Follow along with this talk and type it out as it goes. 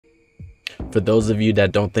For those of you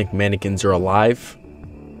that don't think mannequins are alive,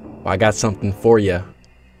 well, I got something for you.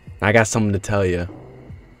 I got something to tell you.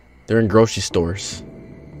 They're in grocery stores.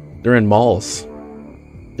 They're in malls.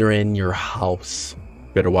 They're in your house.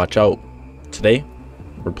 Better watch out. Today,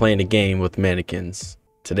 we're playing a game with mannequins.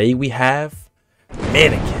 Today we have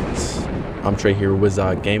mannequins. I'm Trey here with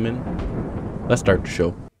Wizard Gaming. Let's start the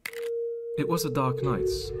show. It was a dark night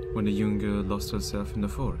when the young girl lost herself in the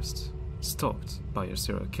forest, stalked by a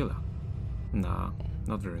serial killer. Nah,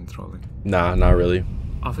 not very enthralling. Nah, not really.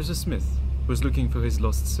 Officer Smith was looking for his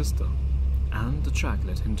lost sister, and the track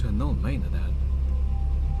led him to an old miner dad.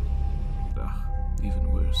 Ugh,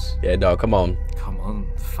 even worse. Yeah, dog, come on. Come on,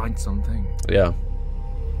 find something. Yeah.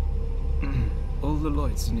 All the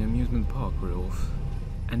lights in the amusement park were off,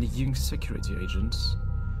 and the young security agent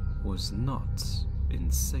was not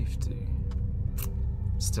in safety.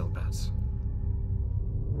 Still bad.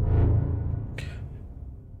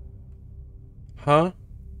 Huh?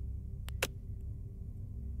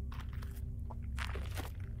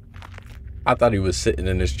 I thought he was sitting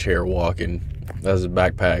in his chair walking. That's his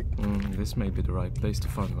backpack. This may be the right place to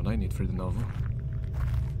find what I need for the novel.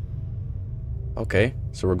 Okay,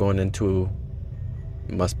 so we're going into,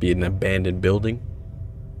 it must be an abandoned building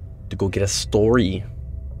to go get a story.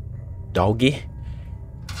 Doggy.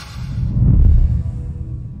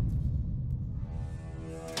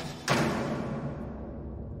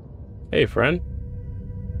 Hey, friend.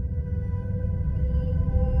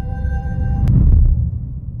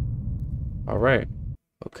 All right.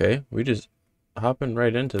 Okay, we just hopping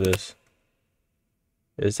right into this.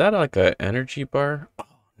 Is that like an energy bar? Oh,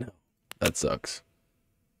 no. That sucks.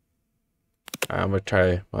 I'm gonna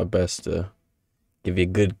try my best to give you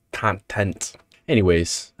good content.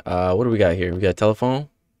 Anyways, what do we got here? We got a telephone.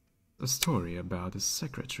 A story about a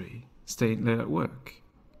secretary staying late at work.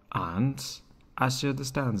 And, as she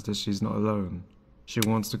understands that she's not alone, she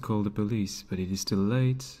wants to call the police, but it is too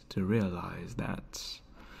late to realize that.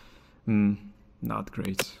 Not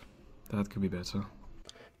great. That could be better.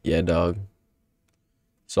 Yeah, dog.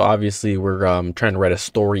 So obviously we're trying to write a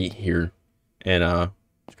story here, and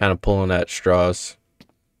kind of pulling at straws,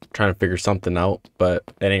 trying to figure something out, but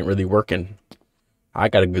that ain't really working. I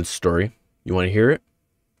got a good story. You want to hear it?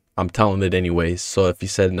 I'm telling it anyways. So if you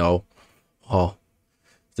said no, oh,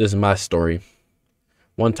 this is my story.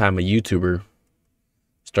 One time a YouTuber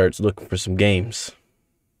starts looking for some games.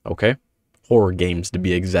 Okay? Horror games to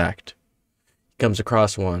be exact. He comes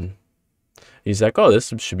across one. He's like, oh,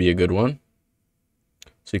 this should be a good one.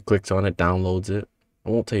 So he clicks on it, downloads it. I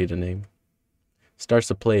won't tell you the name. Starts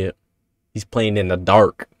to play it. He's playing in the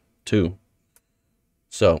dark, too.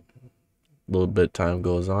 So, a little bit of time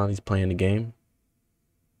goes on. He's playing the game.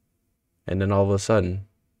 And then all of a sudden,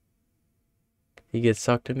 he gets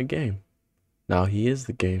sucked in the game. Now he is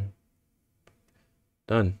the game.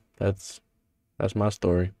 Done. That's my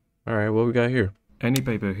story. All right, what we got here? Any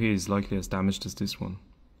paper here is likely as damaged as this one.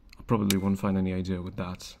 I probably won't find any idea with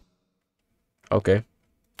that. Okay.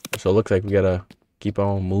 So it looks like we gotta keep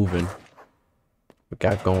on moving. We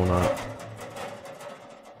got going on.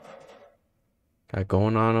 Got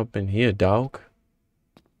going on up in here, dog.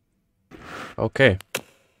 Okay.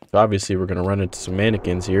 So obviously we're gonna run into some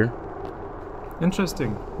mannequins here.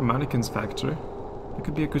 Interesting. A mannequins factory. It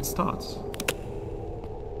could be a good start.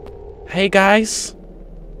 Hey guys.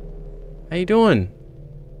 How you doing?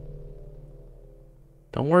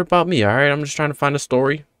 Don't worry about me, alright? I'm just trying to find a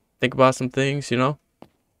story. Think about some things, you know?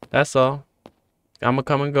 That's all. I'ma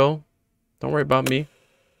come and go. Don't worry about me.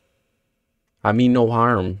 I mean no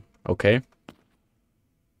harm, okay?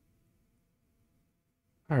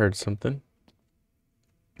 I heard something.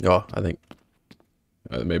 Oh, I think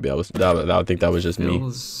maybe I think that was just me.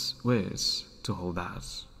 Feels weird to hold that.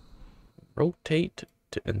 Rotate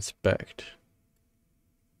to inspect.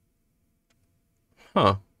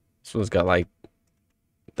 Huh. This one's got like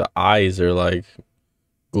the eyes are like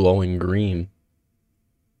glowing green.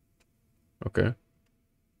 Okay.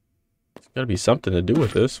 There's gotta be something to do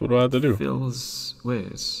with this. What do I have to do? Feels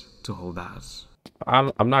weird to hold that.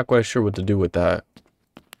 I'm not quite sure what to do with that,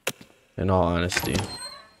 in all honesty.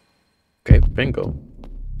 Okay, bingo.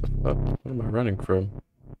 What am I running from?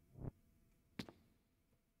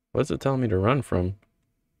 What's it telling me to run from?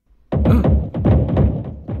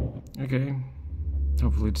 Okay.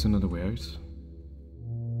 Hopefully it's another way out.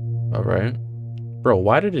 Alright. Bro,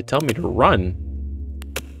 why did it tell me to run?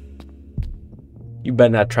 You better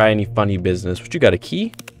not try any funny business. What, you got a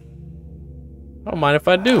key? I don't mind if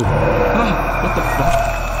I do. Ah,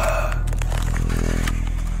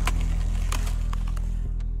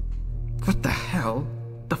 what the hell?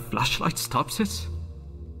 The flashlight stops it?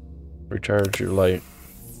 Recharge your light.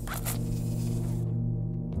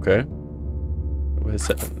 Okay. What is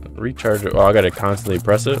that? Recharge it. Oh, I gotta constantly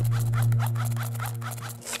press it.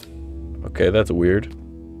 Okay, that's weird.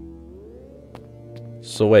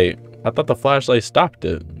 So wait, I thought the flashlight stopped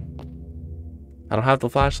it. I don't have the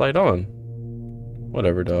flashlight on.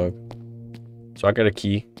 Whatever, dog. So I got a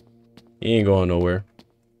key. He ain't going nowhere.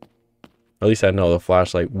 At least I know the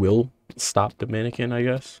flashlight will stop the mannequin, I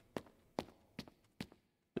guess.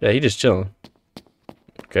 Yeah, he just chilling.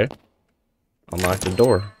 Okay. Unlock the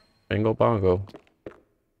door. Bingo bongo.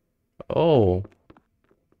 Oh.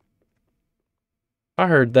 I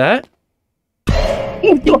heard that.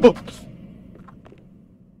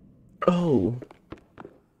 Oh.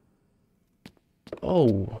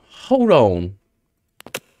 Oh. Hold on.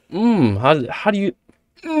 How do you...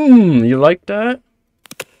 you like that?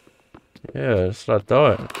 Yeah, that's what I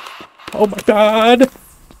thought. Oh my god!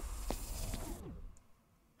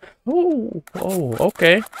 Oh,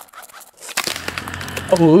 okay.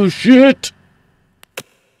 Oh shit!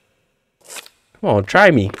 Come on,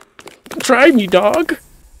 try me. Try me, dog!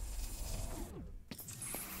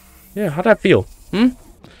 Yeah, how'd that feel?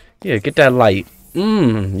 Yeah, get that light.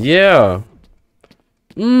 Yeah.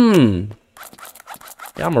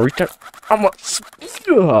 Yeah, I'm gonna reach out. I'm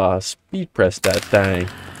gonna speed press that thing.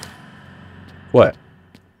 What?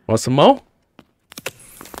 Want some more?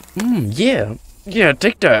 Yeah. Yeah,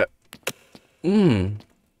 take that. Okay.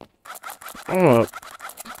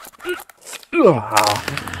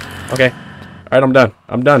 Alright, I'm done.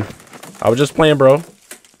 I'm done. I was just playing, bro.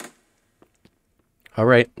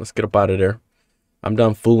 Alright, let's get up out of there. I'm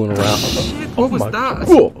done fooling around. Shit, what was that?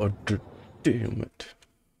 Oh, damn it.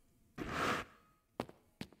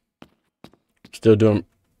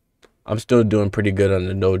 I'm still doing pretty good on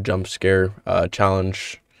the no jump scare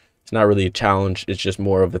challenge. It's not really a challenge, it's just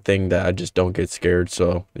more of a thing that I just don't get scared.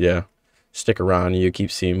 So yeah, stick around and you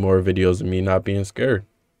keep seeing more videos of me not being scared.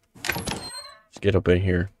 Let's get up in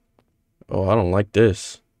here. Oh, I don't like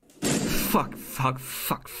this. Fuck.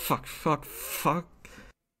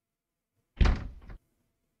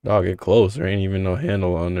 Dog, get close. There ain't even no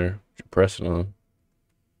handle on there. You're pressing on.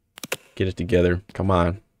 Get it together. Come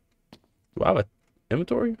on. Do I have an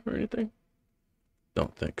inventory or anything?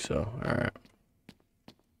 Don't think so. Alright.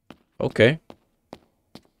 Okay.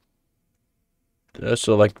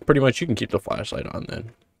 So, like, pretty much you can keep the flashlight on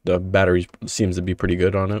then. The battery seems to be pretty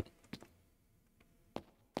good on it.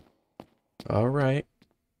 Alright.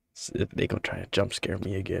 They gonna try to jump scare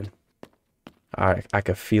me again. Alright, I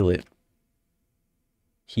can feel it.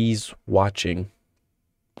 He's watching.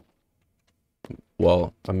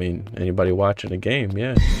 Well, I mean, anybody watching a game,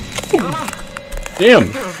 yeah.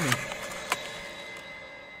 Damn!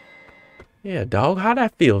 Yeah, dog, how'd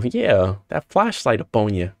that feel? Yeah, that flashlight up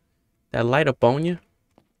on you. That light up on you.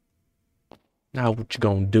 Now what you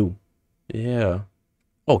gonna do? Yeah.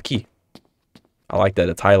 Oh, key. I like that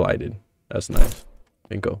it's highlighted. That's nice.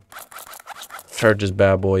 Bingo. Charge this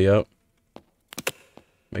bad boy up.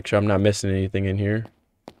 Make sure I'm not missing anything in here.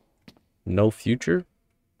 No future?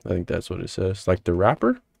 I think that's what it says. Like the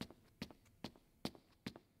rapper?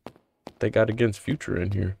 They got against future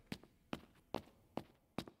in here.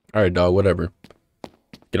 Alright, dog, whatever.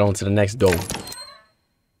 Get on to the next door.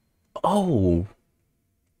 Oh.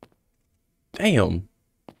 Damn.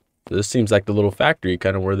 So this seems like the little factory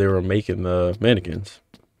kind of where they were making the mannequins.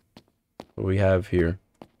 What we have here?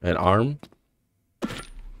 An arm?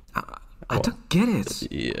 I don't get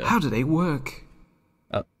it. Yeah. How do they work?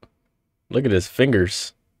 Look at his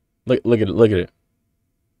fingers. Look at it. Look at it.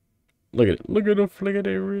 Look at it. Look at the flick of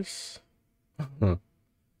their wrists. Alright,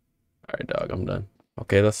 dog, I'm done.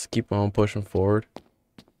 Okay, let's keep on pushing forward.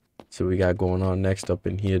 See what we got going on next up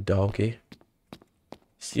in here, doggy.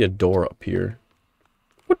 See a door up here.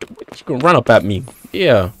 What you gonna run up at me?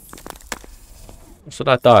 Yeah. That's what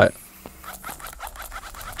I thought.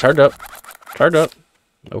 Charge up. Charge up.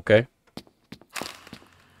 Okay.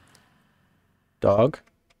 Dog.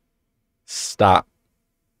 Stop.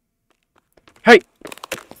 Hey!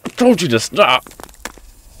 I told you to stop.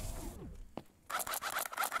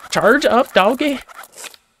 Charge up, doggy.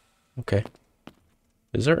 Okay.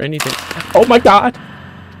 Is there anything? Oh my god!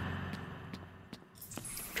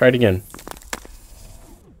 Try it again.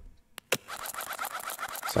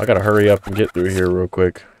 So I gotta hurry up and get through here real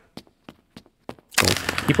quick.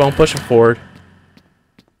 Keep on pushing forward.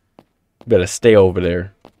 Better stay over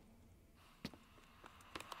there.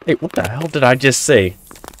 Hey, what the hell did I just say?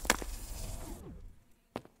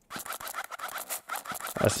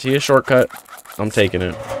 I see a shortcut. I'm taking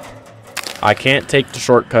it. I can't take the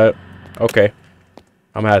shortcut. Okay.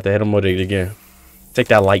 I'm gonna have to hit him with it again. Take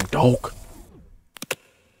that light, dog.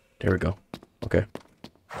 There we go. Okay.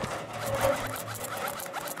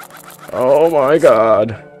 Oh my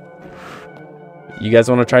god. You guys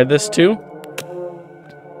want to try this too?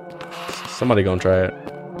 Somebody gonna try it.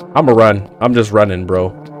 I'm gonna run. I'm just running, bro.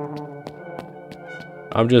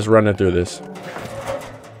 I'm just running through this.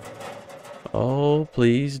 Oh,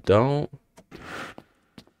 please don't.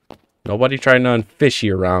 Nobody try nothing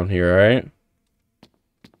fishy around here, alright?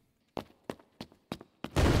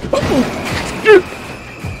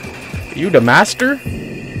 You the master?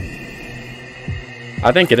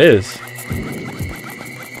 I think it is.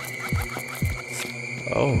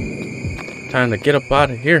 Oh. Time to get up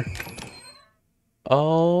out of here.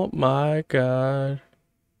 Oh my god.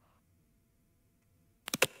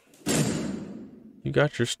 You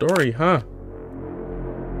got your story, huh?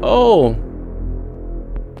 Oh.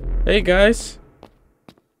 Hey guys.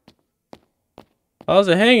 How's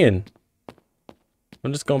it hanging?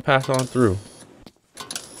 I'm just gonna pass on through.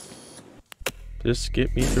 Just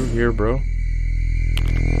get me through here, bro.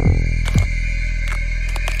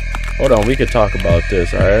 Hold on, we could talk about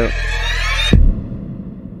this, alright?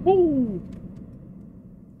 Woo!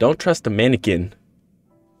 Don't trust a mannequin.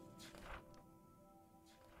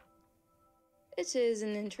 It is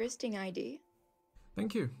an interesting idea.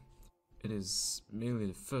 Thank you. It is merely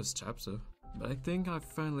the first chapter, but I think I've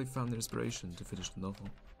finally found the inspiration to finish the novel.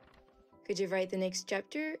 Could you write the next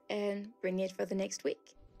chapter and bring it for the next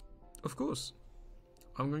week? Of course.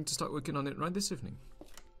 I'm going to start working on it right this evening.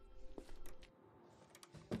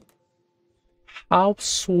 How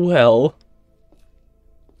swell.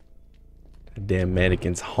 Damn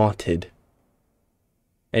mannequin's haunted.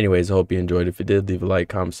 Anyways, I hope you enjoyed. If you did, leave a like,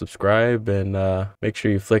 comment, subscribe, and make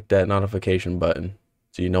sure you flick that notification button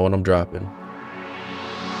so you know when I'm dropping.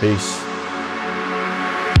 Peace.